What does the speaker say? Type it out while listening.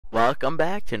Welcome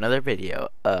back to another video.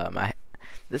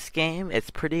 This game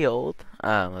it's pretty old.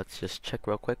 Let's just check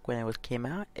real quick when it came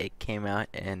out. It came out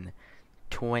in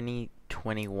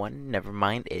 2021. Never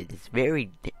mind, it is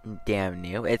very damn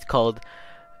new. It's called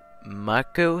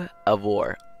Marco of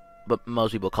War, but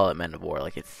most people call it Men of War,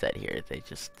 like it's said here. They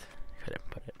just couldn't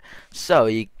put it. So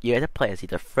you have to play as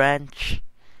either French,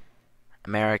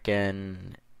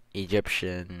 American,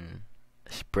 Egyptian,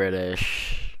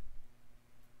 British.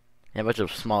 And a bunch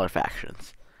of smaller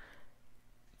factions.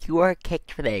 You are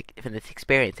kicked from this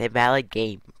experience. A valid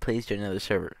game. Please join another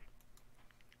server.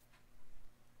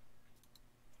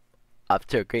 Off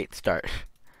to a great start.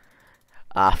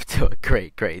 Off to a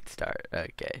great start.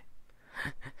 Okay.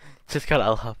 Just gotta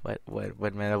love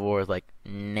when Man of War is like,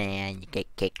 nah, you get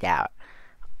kicked out.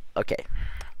 Okay.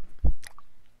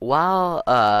 While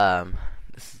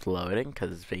this is loading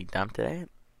because it's being dumb today,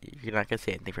 you're not gonna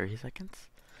say anything for a few seconds.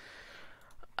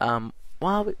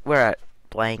 While we're at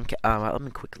blank, let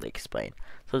me quickly explain.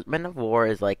 So, Men of War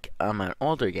is like an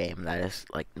older game that is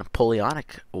like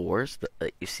Napoleonic Wars.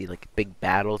 That you see like big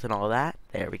battles and all that.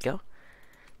 There we go.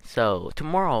 So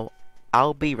tomorrow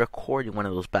I'll be recording one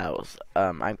of those battles.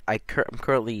 I'm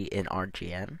currently in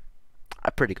RGN,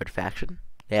 a pretty good faction.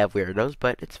 They have weirdos,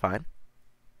 but it's fine.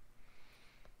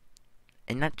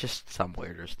 And not just some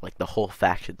weirdos, like the whole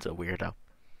faction's a weirdo.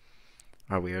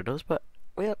 Are weirdos, but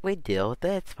we deal with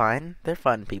it. It's fine. They're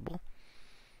fun people.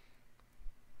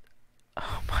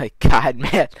 Oh my god,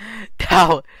 man!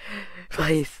 No,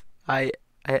 please. This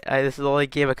is the only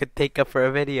game I could take up for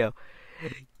a video.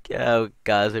 Oh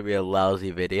god, it's gonna be a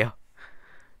lousy video.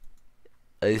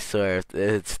 I swear, if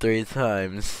it's 3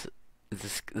 times.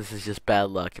 This is just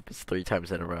bad luck if it's 3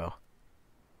 times in a row.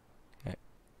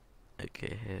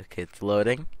 Okay, it's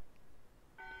loading.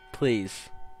 Please.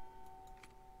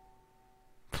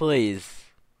 Please.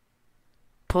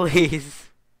 Please.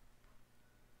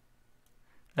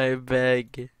 I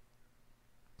beg.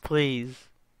 Please.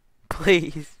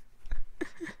 Please.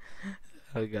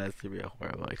 Oh god, it's gonna be a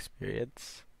horrible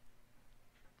experience.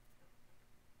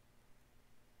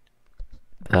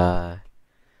 Lag.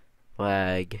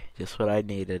 Just what I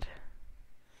needed.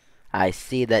 I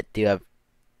see that you have...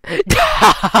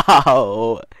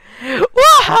 No!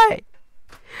 Why?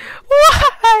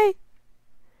 Why?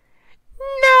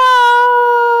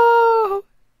 No!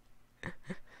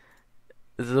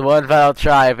 This is one final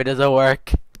try. If it doesn't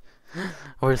work,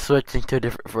 we're switching to a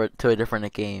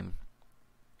different game.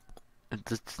 It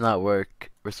does not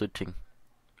work. We're switching.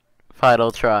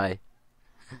 Final try.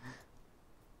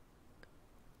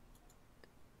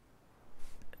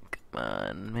 Come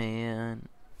on, man.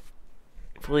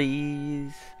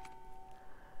 Please.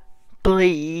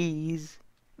 Please.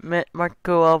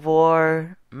 Marco of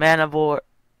War. Man of War.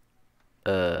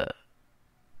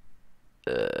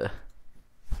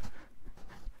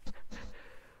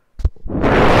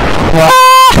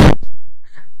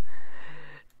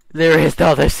 There is no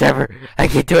other server. I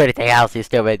can't do anything else, you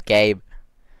stupid game.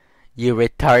 You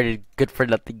retarded, good for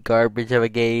nothing garbage of a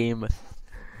game.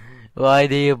 Why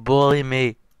do you bully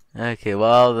me? Okay,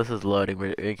 well, this is loading.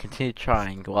 We're gonna continue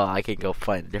trying while I can go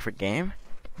find a different game.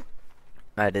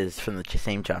 That is from the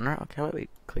same genre. Okay, wait,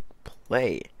 click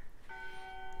play.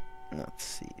 Let's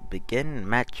see. Begin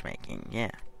matchmaking.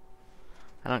 Yeah.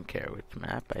 I don't care which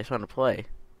map. I just want to play.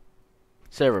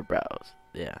 Server browse.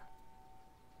 Yeah.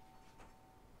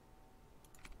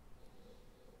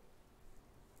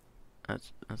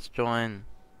 Let's join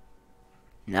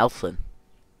Nelson.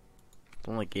 It's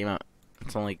the only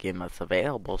game that's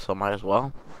available, so might as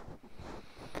well.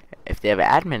 If they have an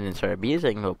admin and start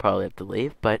abusing, we'll probably have to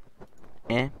leave, but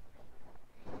Let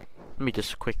me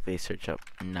just quickly search up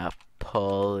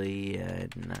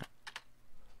Napoleonic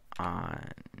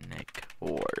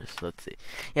Wars. Let's see.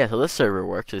 Yeah, so this server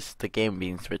works. It's the game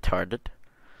being retarded.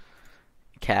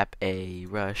 Cap A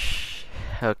rush.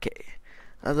 Okay.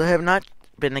 As I have not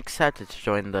been accepted to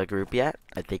join the group yet.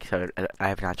 I think so. I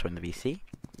have not joined the VC.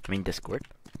 I mean Discord.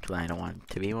 Because I don't want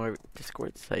to be more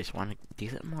Discord. So I just want a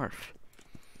decent morph.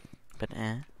 But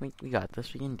we got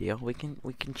this. We can deal. We can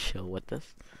chill with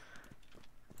this.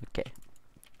 Okay.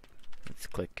 Let's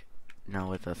click.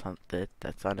 No, that's not it.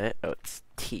 That's not it. Oh, it's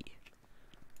T.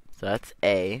 So that's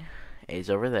A.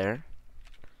 A's over there.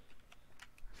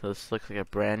 So this looks like a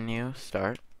brand new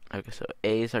start. Okay, so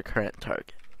A is our current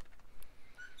target.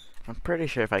 I'm pretty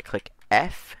sure if I click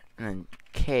F and then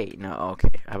K. No,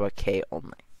 okay. How about K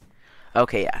only?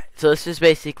 Okay, yeah. So this is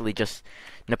basically just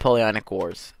Napoleonic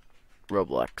Wars,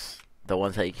 Roblox. The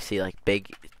ones that you can see like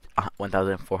big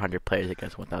 1,400 players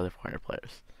against 1,400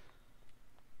 players.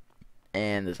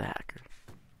 And there's a hacker.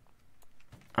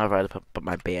 I'll rather put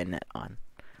my bayonet on.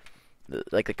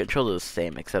 Like the controller is the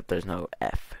same, except there's no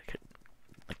F.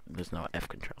 Like there's no F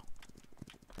control.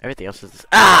 Everything else is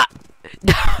ah.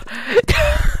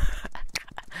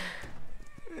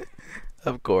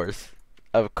 Of course,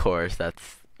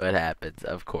 that's what happens.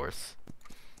 Of course.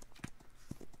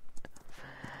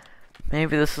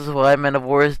 Maybe this is why Men of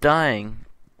War is dying,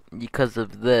 because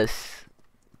of this.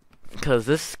 Because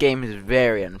this game is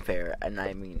very unfair, and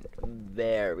I mean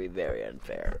very, very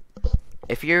unfair.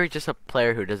 If you're just a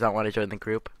player who does not want to join the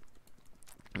group,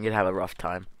 you'd have a rough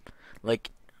time.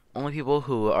 Like, only people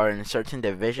who are in a certain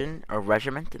division or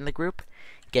regiment in the group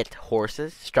get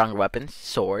horses, stronger weapons,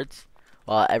 swords,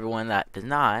 while everyone that does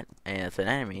not, and it's an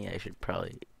enemy, I should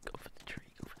probably go for the tree,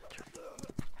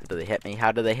 How do they hit me?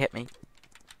 How do they hit me?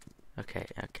 Okay.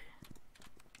 Oh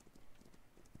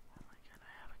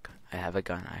my god, I have a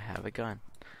gun.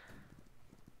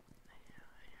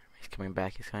 He's coming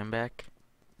back.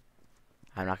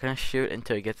 I'm not gonna shoot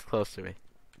until he gets close to me.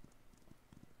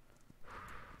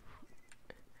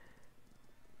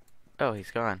 Oh,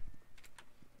 he's gone.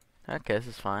 Okay, this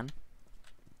is fine.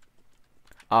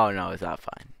 Oh no, it's not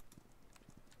fine.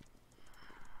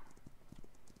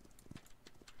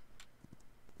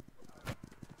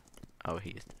 Oh,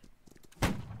 he's dead.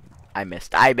 I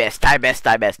missed. Oh, this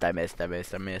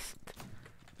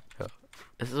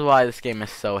is why this game is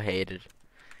so hated.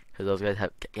 Because those guys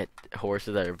get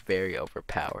horses that are very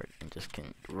overpowered and just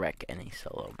can wreck any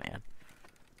solo man.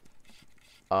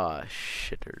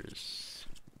 Shitters.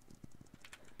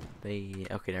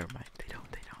 Okay, never mind. They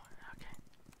don't. Okay.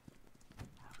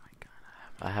 Oh my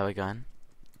god. I have a gun.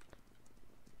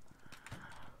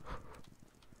 We're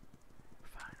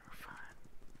fine.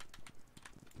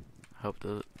 I hope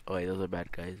those. Oh wait, those are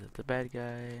bad guys. That's a bad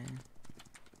guy.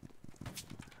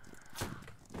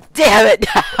 Damn it!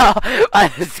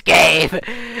 On this game!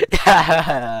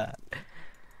 I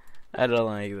don't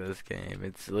like this game.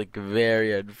 It's like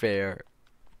very unfair.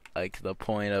 Like to the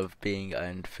point of being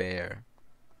unfair.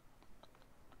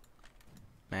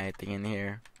 Anything in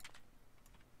here?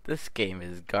 This game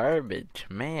is garbage,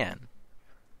 man.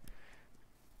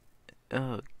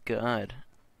 Oh god.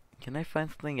 Can I find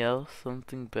something else?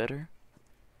 Something better?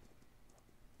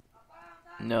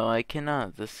 No, I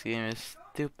cannot. This game is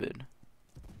stupid.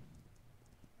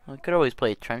 I could always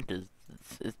play Trenches.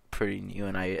 It's pretty new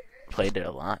and I played it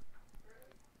a lot.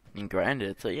 And grinded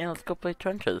it, so yeah, let's go play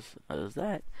Trenches. What is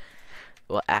that? It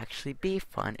will actually be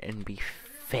fun and be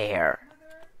fair.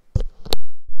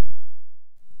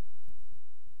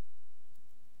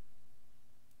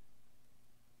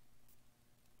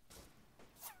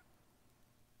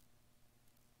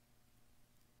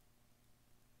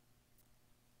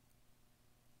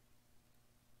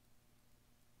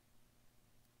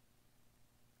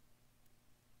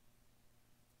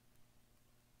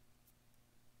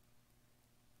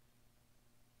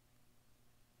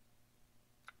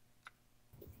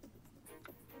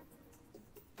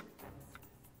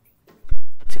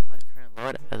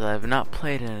 As I have not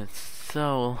played it in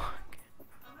so.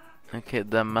 Okay,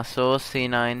 the Muscle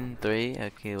C93.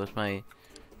 Okay, was my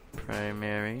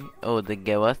primary. Oh, the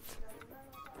Geweth.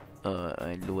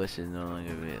 Lewis is no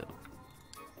longer available.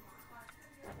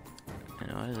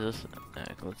 And what is this?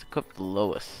 Let's equip the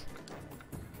Lewis.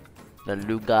 The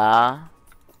Luga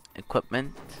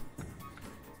equipment.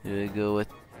 Here we go with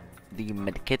the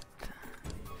medkit.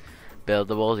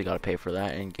 Buildables, you gotta pay for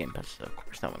that, and Game Pass, of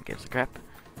course, no one gives a crap.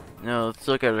 No, let's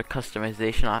look at the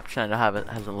customization option. I don't have it,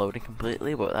 hasn't loaded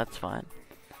completely, but that's fine.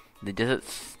 The Desert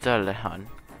Starlehan.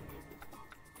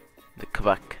 The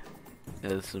Quebec.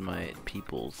 This is my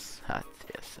people's hat.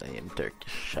 Yes, I am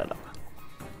Turkish. Shut up.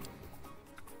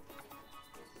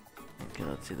 Okay,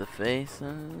 let's see the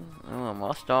faces. Oh, a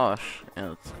mustache.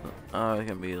 Yeah, it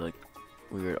can be like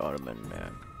weird Ottoman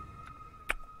man.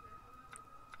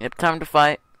 Yep, time to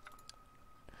fight.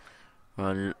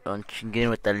 Well, launching in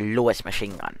with the Lewis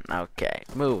machine gun. Okay,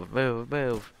 move.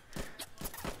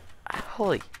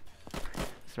 Holy.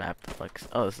 This map looks.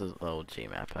 Oh, this is the old G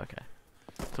map. Okay.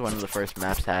 It's one of the first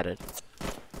maps added.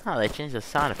 Oh, they changed the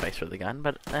sound effects for the gun,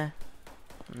 but I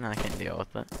can deal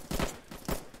with it.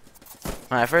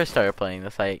 When I first started playing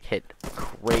this, I hit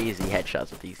crazy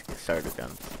headshots with these starter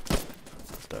guns.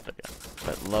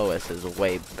 But Lois is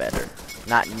way better.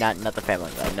 Not the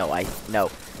family guy. No, that's not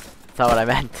what I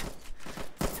meant.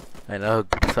 I know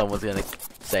someone's gonna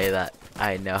say that.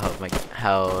 I know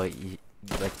how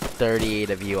like 38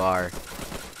 of you are.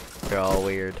 They're all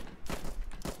weird.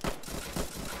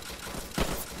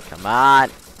 Come on.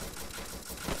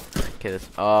 Okay,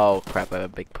 oh crap! I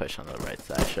have a big push on the right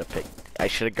side. I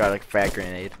should have got a frag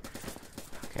grenade.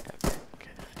 Okay.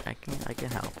 I can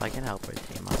help our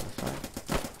team on this side.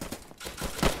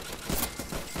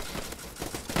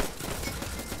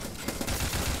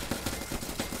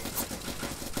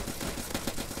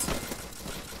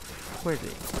 Where is he?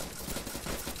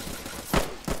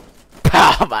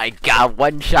 Oh my god,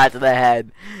 one shot to the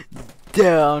head.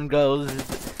 Down goes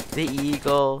the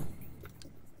eagle.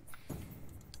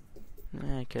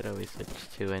 I could always switch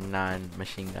to a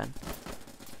non-machine gun.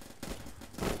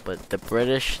 But the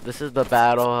British, this is the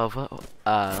battle of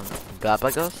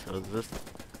Galapagos? Was this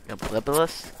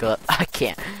Galapagos? I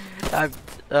can't.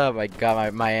 Oh my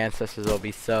god, my ancestors will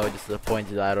be so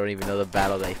disappointed that I don't even know the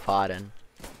battle they fought in.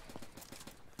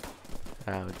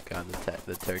 Oh god,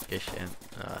 the Turkish and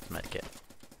medkit.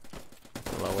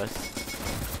 The lowest.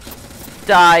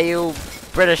 Die, you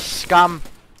British scum!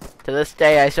 To this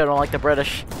day, I still don't like the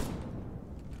British.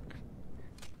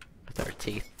 With our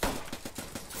teeth.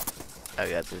 Oh,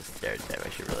 that's a stereotype. I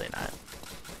should really not.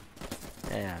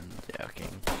 Yeah, I'm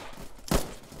joking.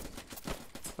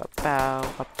 Pow,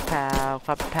 pow,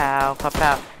 pow,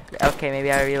 pow. Okay,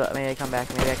 maybe I reload. Maybe I come back.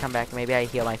 Maybe I come back. Maybe I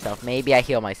heal myself. Maybe I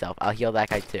heal myself. I'll heal that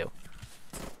guy too.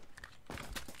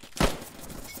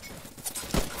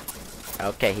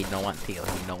 Okay, he don't want to heal.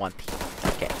 He don't want to heal.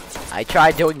 Okay, I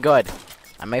tried doing good.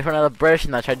 I made fun of the British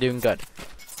and I tried doing good.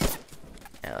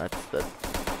 Yeah, that's the.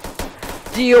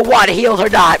 Do you want heals or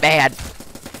not, man?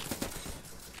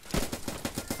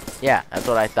 Yeah, that's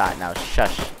what I thought. Now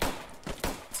shush.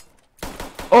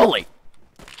 Holy!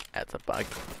 That's a bug.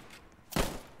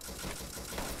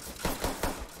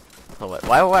 So what?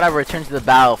 Why would I return to the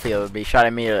battlefield and be shot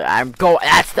immediately?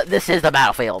 This is the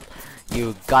battlefield.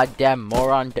 You goddamn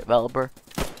moron developer.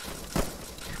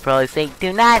 Probably saying,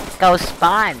 do not go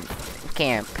spawn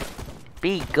camp.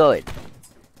 Be good.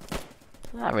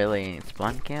 It's not really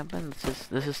spawn camping.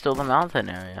 This is still the mountain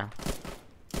area.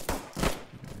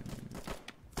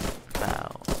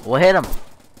 Wow. We'll hit him.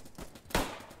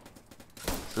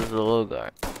 This is the low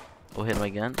guard. We'll hit him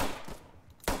again.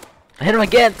 I hit him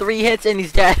again! 3 hits and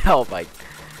he's dead! Oh my.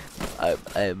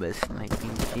 I'm a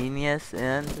sniping genius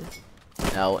and.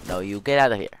 No, you get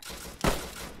out of here.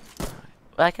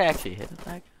 Well, I can actually hit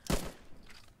it.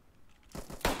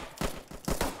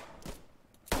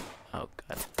 Oh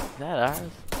god. Is that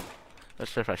ours?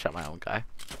 Let's see if I shot my own guy.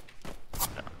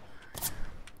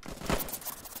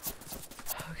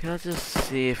 Okay, let's just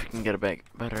see if we can get a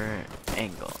better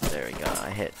angle. There we go. I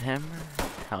hit him.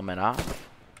 Helmet off.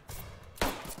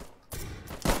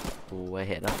 Ooh, I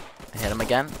hit him. I hit him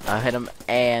again. I hit him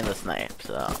and the snipes.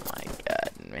 Oh my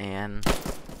god, man.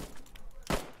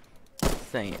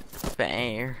 This ain't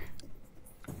fair.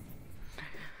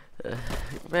 But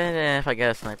if I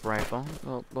get a sniper rifle,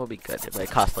 we'll be good. But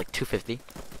it costs like $250,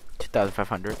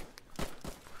 $2,500.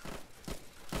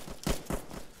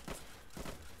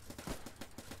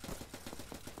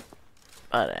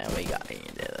 But we got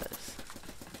into this.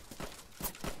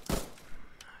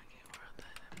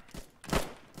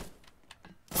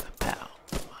 Pow.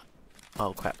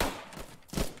 Oh crap.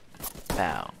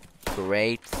 Pow.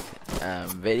 Great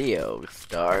video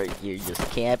start. You're just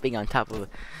camping on top of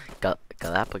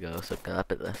Galapagos or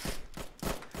Galapagos.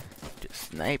 Just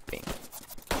sniping.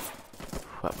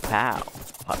 Pow.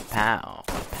 Pow.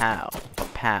 Pow.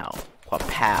 Pow.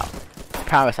 Pow. I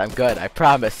promise I'm good. I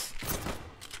promise.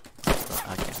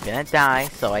 Okay, I'm gonna die,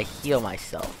 so I heal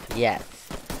myself. Yes.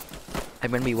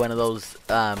 I'm gonna be one of those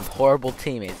horrible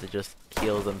teammates that just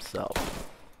heals himself.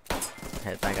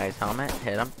 Hit that guy's helmet.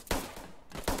 Hit him.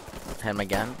 Hit him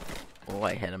again. Oh,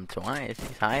 I hit him twice.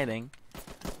 He's hiding.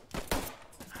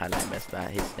 How did I miss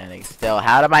that? He's standing still.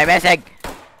 How am I missing?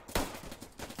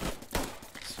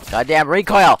 Goddamn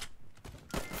recoil!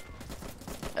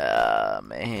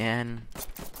 Man.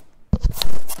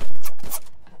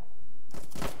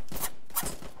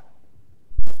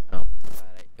 Oh my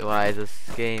god. Why is this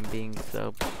game being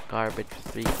so garbage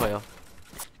with recoil?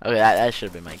 Okay, that should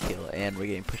have been my kill. And we're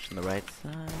getting pushed on the right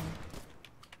side.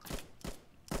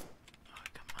 Oh,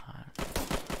 come on.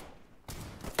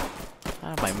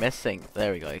 What am I missing?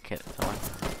 There we go. I hit someone.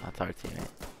 That's our teammate.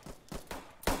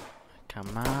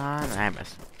 Come on. I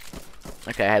missed.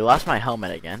 Okay, I lost my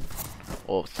helmet again.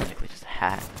 Well, it's technically just a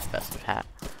hat. Festive hat.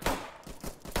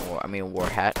 Or, I mean, war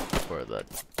hat for the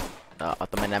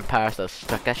Ottoman Empire, so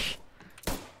Turkish.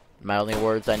 My only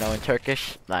words I know in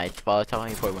Turkish, my father told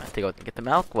me before we went to go get the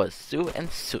milk, was su and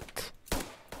suit.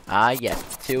 Ah,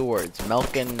 yes, 2 words.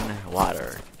 Milk and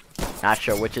water. Not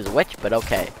sure which is which, but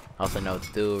okay. Also know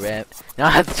it's do, rip. No,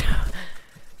 it's.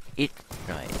 Eat.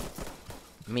 Right.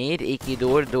 Mid, iki,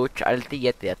 dur, duch, alti,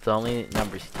 yeti. That's the only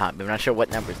numbers he taught me. I'm not sure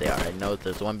what numbers they are. I know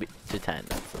there's 1 to 10.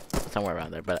 That's somewhere around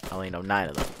there, but I only know 9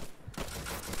 of them.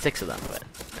 6 of them, but.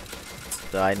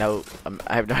 So I know.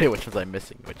 I have no idea which ones I'm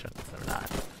missing, which ones I'm not.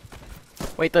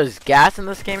 Wait, there's gas in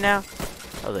this game now?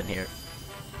 I was in here.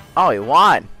 Oh, he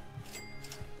won!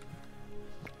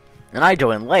 And I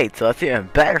joined late, so that's even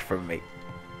better for me.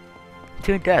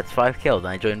 2 deaths, 5 kills, and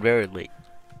I joined very late.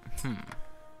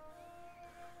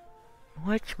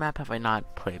 Which map have I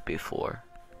not played before?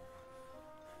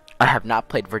 I have not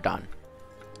played Verdun.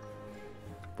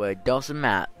 But it doesn't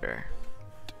matter.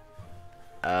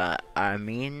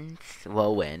 Armenians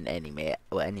will win anyway.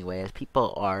 Well, anyway, as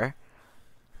people are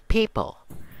people,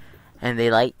 and they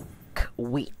like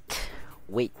wheat.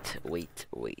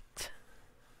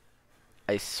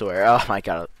 I swear. Oh my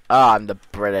god. Oh, I'm the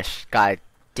British. God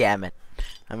damn it.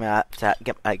 I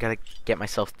gotta get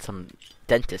myself some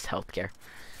dentist healthcare.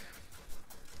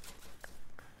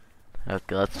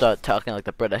 Okay, let's start talking like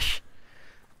the British.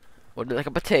 Would you like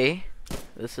a tea?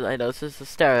 I know this is a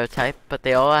stereotype, but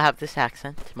they all have this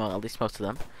accent. Well, at least most of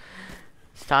them.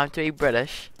 It's time to be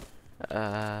British.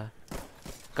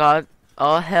 God,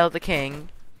 all hail the king.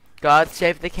 God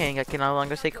save the king. I can no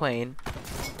longer say queen.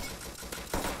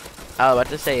 I was about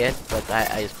to say it, but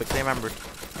I just quickly remembered.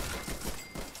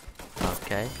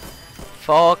 Okay.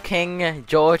 For King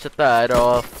George III,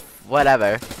 or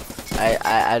whatever.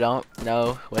 I don't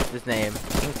know what's his name.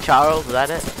 King Charles, is that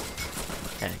it?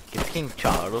 Okay, it's King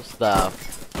Charles the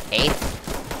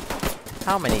 8th.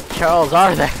 How many Charles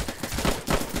are there?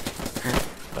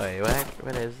 Wait,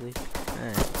 what is he?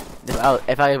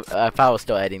 If I was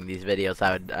still editing these videos,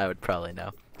 I would probably know,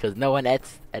 because no one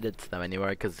edits them anymore,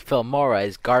 because Filmora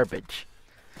is garbage.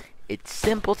 It's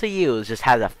simple to use, just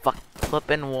has a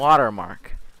flippin'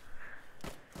 watermark.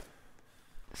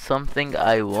 Something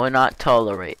I will not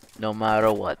tolerate, no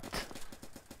matter what.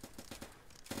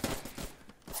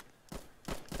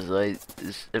 Like,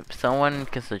 if someone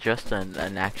can suggest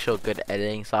an actual good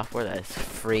editing software that is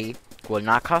free, will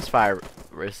not cause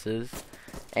viruses,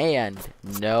 and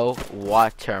no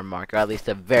watermark, or at least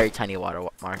a very tiny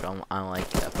watermark, unlike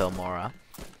Filmora,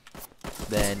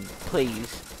 then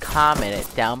please comment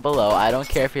it down below. I don't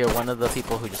care if you're one of the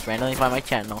people who just randomly find my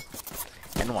channel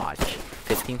and watch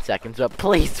 15 seconds, but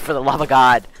please, for the love of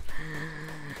God.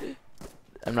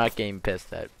 I'm not getting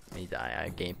pissed at me dying.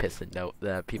 I'm getting pissed at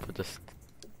that people just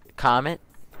comment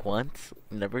once,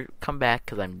 never come back,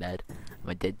 because I'm dead. I'm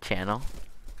a dead channel,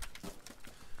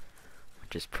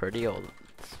 which is pretty old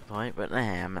at this point, but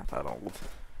I'm not that old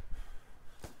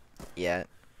yet.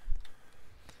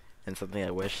 And something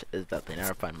I wish is that they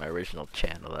never find my original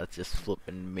channel. That's just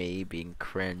flipping me being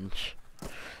cringe.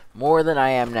 More than I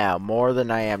am now. More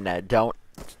than I am now. Don't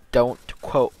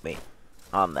quote me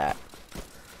on that.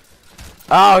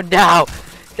 Oh no!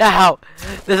 No!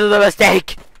 This is a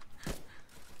mistake!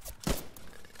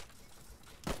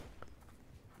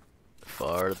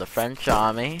 For the French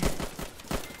army,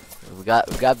 we got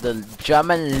the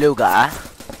German Luger.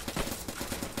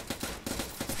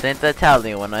 Saint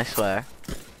Italian one, I swear.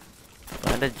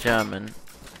 Find a German,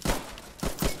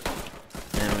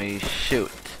 and we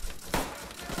shoot.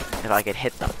 If I could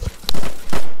hit them.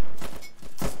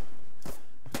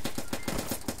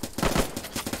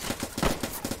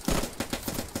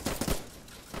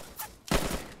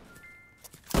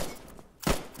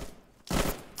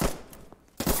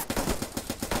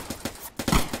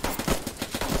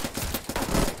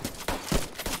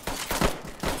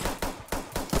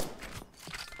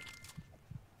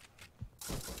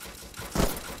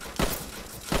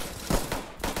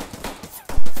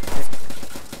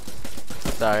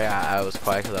 Sorry, I was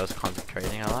quiet because I was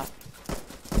concentrating a lot.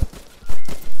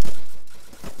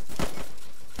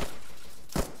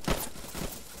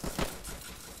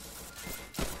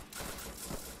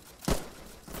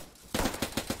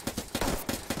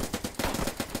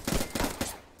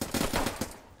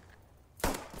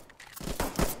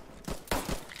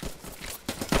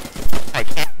 I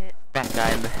can't hit that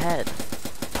guy in the head.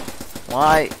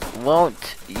 Why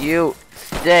won't you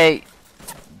stay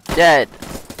dead?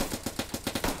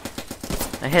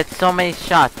 I hit so many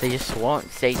shots, they just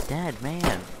won't stay dead,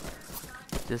 man.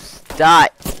 Just die.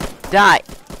 Die.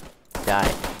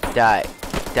 Die. Die.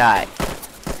 Die.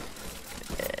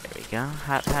 There we go.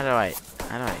 How do I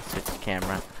switch the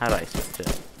camera? How do I switch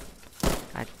it?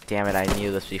 God damn it, I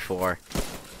knew this before.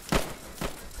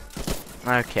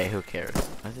 Okay, who cares?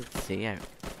 What does it see?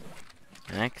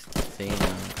 Next, see,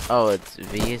 oh, it's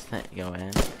V's that go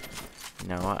in.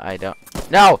 No, I don't.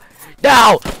 No!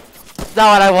 No! That's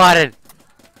not what I wanted!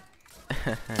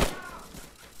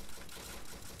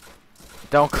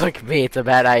 Don't click me, it's a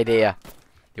bad idea.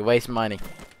 You waste money.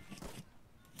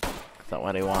 That's not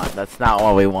what we want. That's not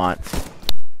what we want.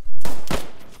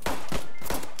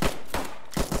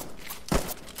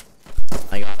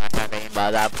 I got happy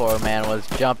about that poor man was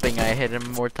jumping. I hit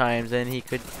him more times than he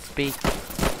could speak.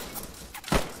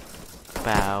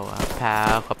 Pow,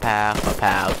 pow, pow, pow,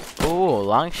 pow. Ooh,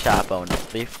 long shot bonus.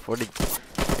 340,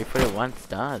 341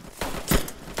 studs.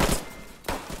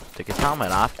 Took his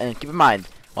helmet off. And keep in mind,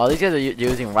 while these guys are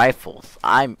using rifles,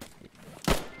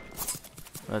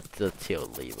 let's heal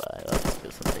Levi. Let's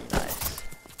do something nice.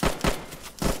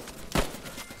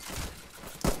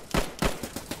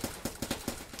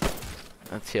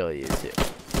 Let's heal you too.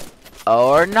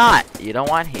 Or not. You don't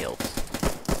want heals.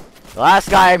 The last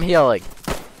guy I'm healing.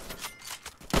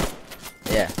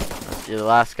 Yeah, you're the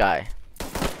last guy.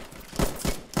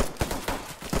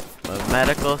 I'm a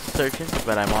medical surgeon,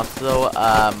 but I'm also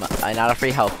I'm not a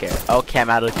free healthcare. Okay, I'm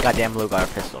out of the goddamn blue guard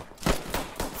pistol.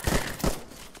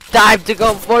 Time to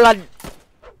go full on.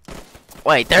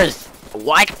 Wait, there's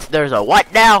what? There's a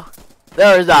what now?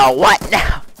 There's a what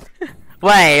now?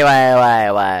 Wait.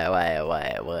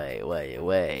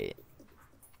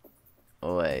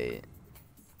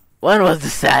 When was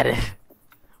this added?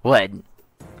 When?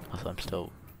 Also, I'm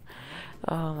still.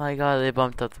 Oh my god, they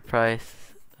bumped up the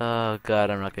price. Oh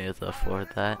god, I'm not gonna be able to afford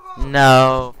that.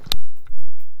 No.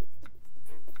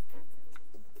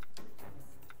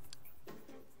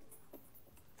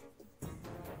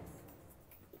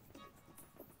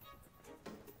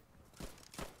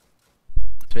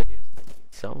 This video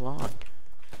is so long.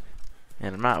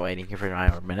 And I'm not waiting here for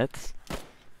 9 more minutes.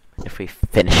 If we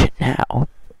finish it now.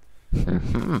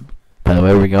 By the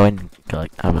way, we're going,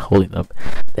 like, I'm holding up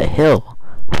the hill.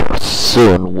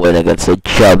 Soon win against the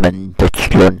German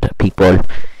Deutschland people.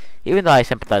 Even though I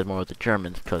sympathize more with the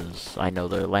Germans because I know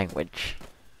their language.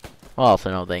 Well, I also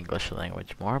know the English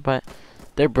language more, but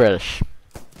they're British.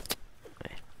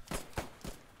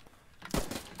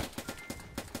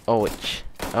 Oh, which?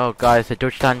 Oh god, it's a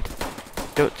Deutschland.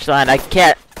 Deutschland, I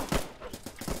can't.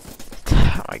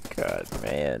 Oh my god,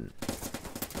 man.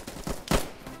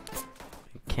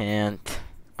 I can't.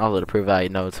 Also to prove I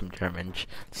know some German.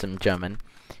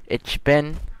 Ich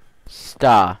bin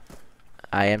Star.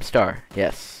 I am Star,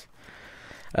 yes.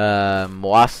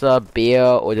 Wasser,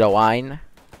 Bier oder Wein.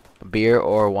 Beer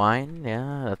or wine,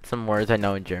 yeah, that's some words I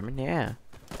know in German, yeah.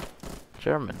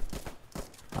 German.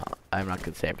 I'm not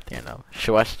gonna say everything I know.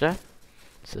 Schwester,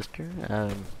 sister,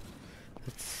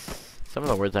 that's some of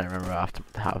the words I remember off the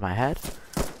top of my head.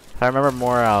 If I remember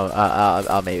more,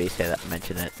 I'll maybe say that,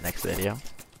 mention it next video.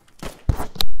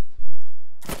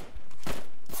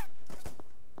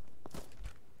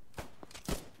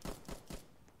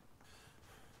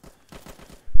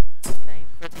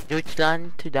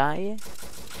 Deutschland to die.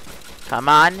 Come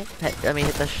on, let me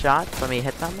hit the shots. Let me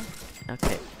hit them.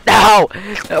 Okay. No!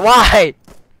 Why?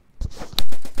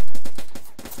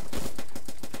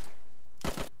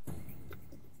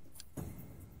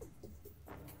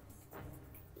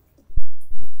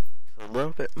 A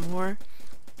little bit more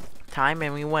time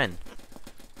and we win.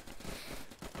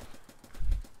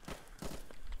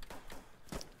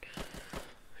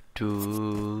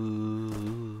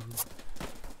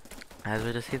 As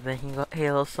we just see the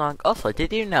Halo song. Also,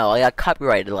 did you know I got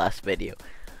copyrighted last video?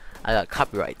 I got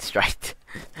copyright striked.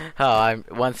 Oh,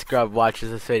 one scrub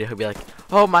watches this video, he'll be like,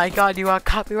 "Oh my god, you got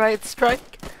copyright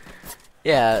strike?"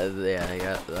 Yeah, I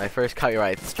got my first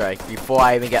copyright strike before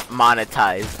I even get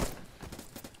monetized.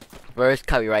 First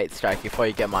copyright strike before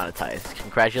you get monetized.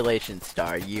 Congratulations,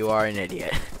 Star. You are an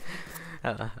idiot.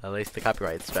 At least the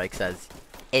copyright strike says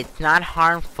it's not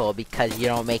harmful because you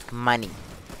don't make money.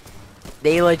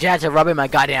 They legit had to rub in my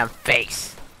goddamn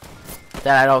face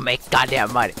that I don't make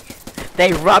goddamn money.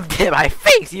 They rubbed it in my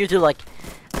face. Usually like,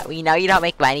 we know you don't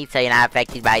make money, so you're not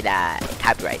affected by the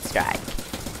copyright strike.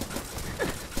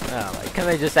 Oh, like, cause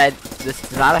they just said this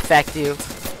does not affect you.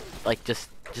 Like, just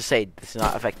say this does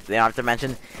not affect. They don't have to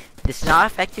mention this does not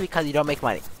affect you because you don't make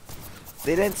money.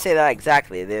 They didn't say that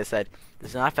exactly. They said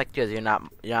this does not affect you because you're not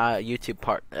a YouTube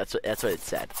partner. That's what it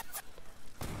said.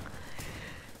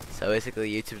 So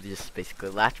basically, YouTube just basically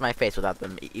laughed in my face without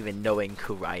them even knowing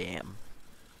who I am.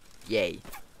 Yay.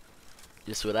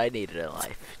 Just what I needed in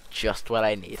life. Just what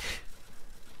I need.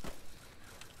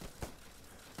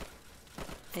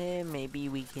 And maybe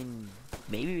we can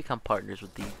become partners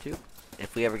with YouTube.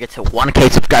 If we ever get to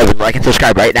 1K subscribers, like and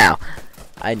subscribe right now.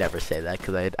 I never say that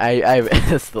because I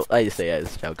just say it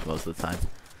as jokes most of the time.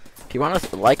 If you want us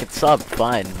to like and sub,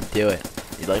 fine, do it.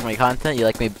 You like my content? You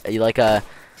like a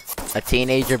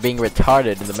teenager being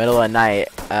retarded in the middle of the night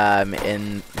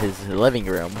in his living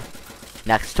room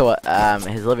next to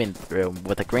his living room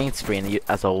with a green screen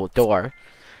as a door.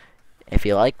 If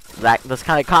you like this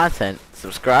kind of content,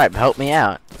 subscribe, help me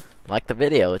out, like the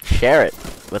video, share it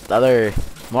with other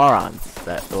morons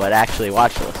that would actually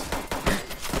watch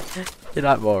this. You're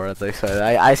not morons,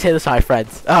 I say this to my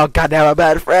friends. Oh goddamn, I'm a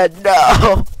bad friend.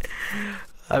 No.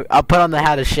 I'll put on the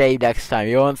hat of shame next time.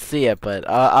 You won't see it, but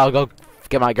I'll go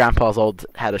get my grandpa's old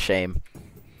hat of shame.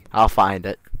 I'll find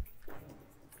it.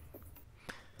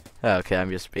 Okay, I'm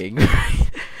just being.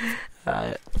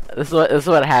 This is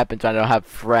what happens when I don't have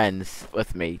friends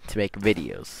with me to make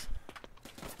videos.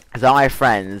 Cause all my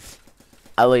friends,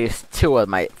 at least 2 of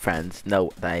my friends,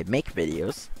 know that I make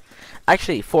videos.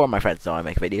 Actually, 4 of my friends know I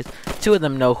make videos. 2 of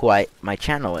them know who my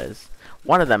channel is.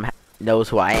 1 of them knows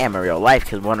who I am in real life,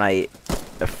 because one of my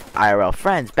IRL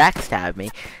friends backstabbed me,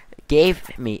 gave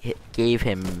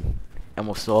him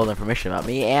almost all the information about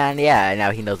me, and yeah,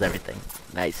 now he knows everything.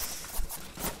 Nice.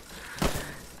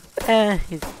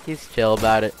 He's chill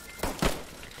about it.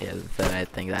 He hasn't said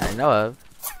anything that I know of.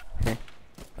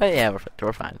 But yeah,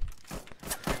 we're fine.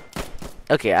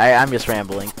 Okay, I'm just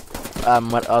rambling.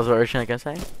 What else was I gonna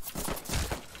say?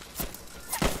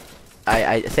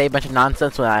 I say a bunch of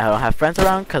nonsense when I don't have friends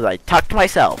around, because I talk to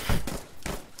myself.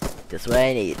 That's what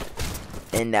I need.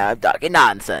 And now I'm talking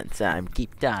nonsense, and I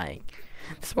keep dying.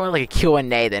 It's more like a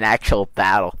Q&A than actual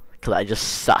battle, because I just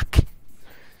suck.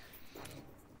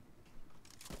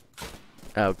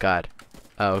 Oh god.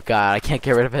 Oh god, I can't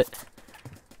get rid of it.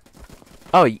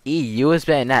 Oh, you was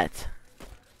bayonet.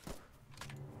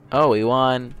 Oh, we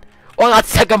won. Oh, that's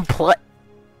second place.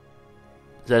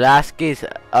 Zelaski's.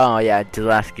 Oh yeah,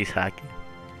 Zelaski's hacking.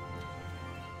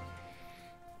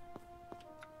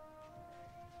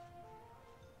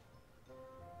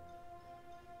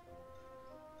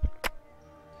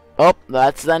 Oh,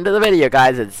 that's the end of the video,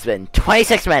 guys. It's been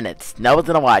 26 minutes. No one's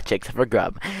gonna watch it except for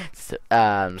Grub.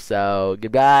 So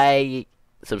goodbye.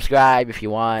 Subscribe if you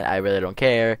want. I really don't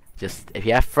care. Just if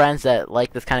you have friends that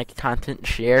like this kind of content,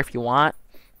 share if you want.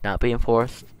 Not being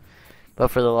forced. But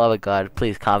for the love of God,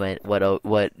 please comment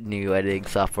what new editing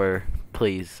software.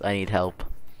 Please, I need help.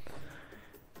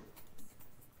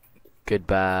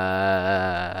 Goodbye.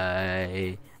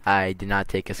 I did not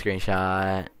take a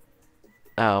screenshot.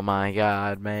 Oh my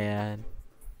god, man.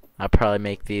 I'll probably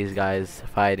make these guys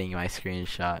fighting my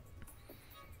screenshot.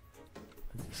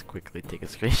 Just quickly take a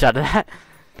screenshot of that.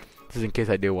 Just in case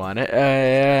I do want it.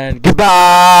 And goodbye!